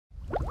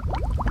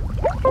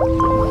Hi,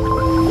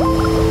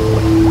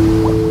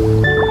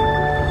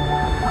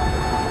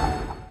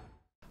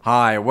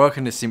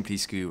 welcome to Simply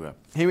Scuba.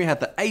 Here we have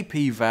the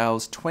AP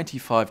Valves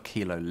 25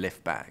 kilo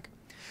lift bag.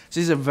 So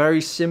this is a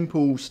very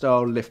simple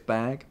style lift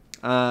bag.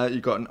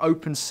 You've got an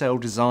open cell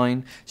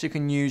design, so you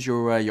can use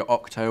your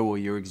octo or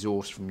your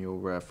exhaust from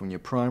your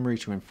primary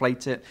to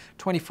inflate it.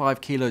 25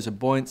 kilos of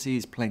buoyancy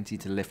is plenty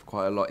to lift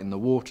quite a lot in the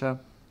water.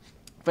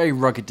 Very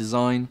rugged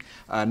design,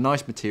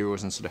 nice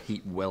materials and sort of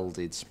heat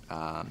welded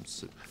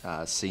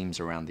seams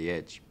around the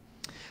edge.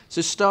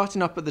 So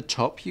starting up at the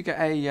top, you get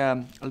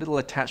a little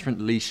attachment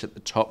leash at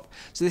the top.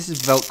 So this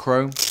is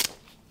Velcro.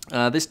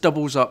 This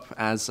doubles up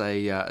as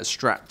a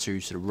strap to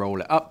sort of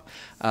roll it up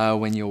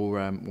when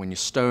you're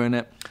stowing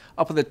it.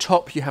 Up at the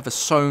top, you have a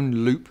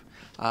sewn loop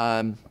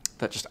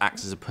that just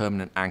acts as a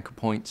permanent anchor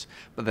point.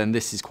 But then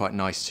this is quite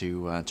nice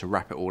to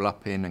wrap it all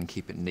up in and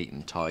keep it neat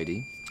and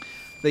tidy.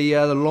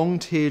 The long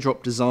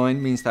teardrop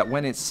design means that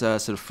when it's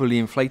sort of fully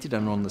inflated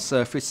and on the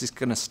surface, it's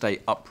going to stay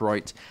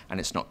upright and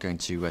it's not going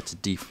to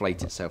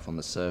deflate itself on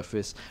the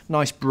surface.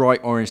 Nice bright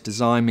orange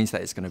design means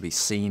that it's going to be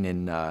seen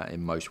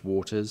in most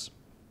waters.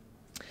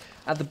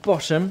 At the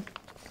bottom,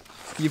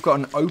 you've got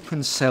an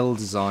open cell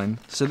design.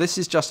 So this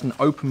is just an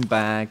open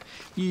bag.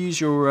 You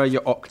use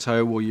your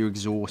octo or your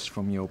exhaust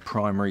from your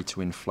primary to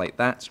inflate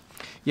that.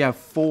 You have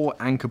 4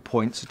 anchor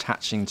points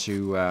attaching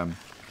to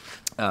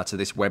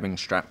this webbing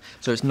strap,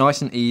 so it's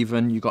nice and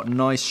even. You've got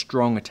nice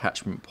strong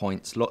attachment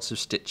points, lots of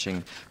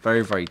stitching,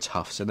 very, very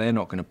tough, so they're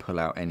not going to pull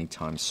out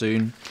anytime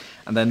soon.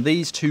 And then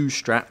these 2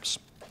 straps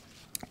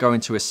go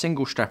into a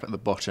single strap at the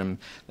bottom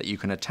that you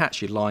can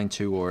attach your line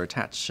to or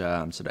attach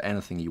sort of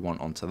anything you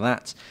want onto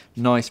that.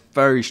 Nice,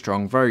 very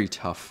strong, very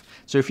tough.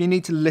 So if you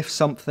need to lift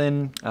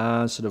something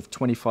sort of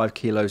 25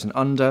 kilos and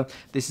under,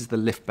 this is the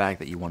lift bag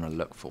that you want to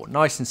look for.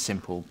 Nice and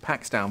simple,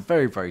 packs down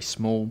very, very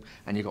small,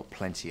 and you've got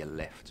plenty of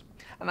lift.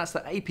 And that's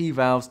the AP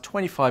Valves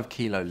 25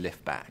 kilo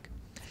lift bag.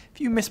 If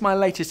you missed my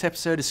latest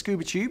episode of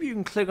Scuba Tube, you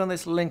can click on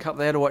this link up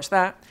there to watch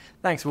that.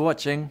 Thanks for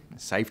watching,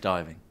 and safe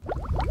diving.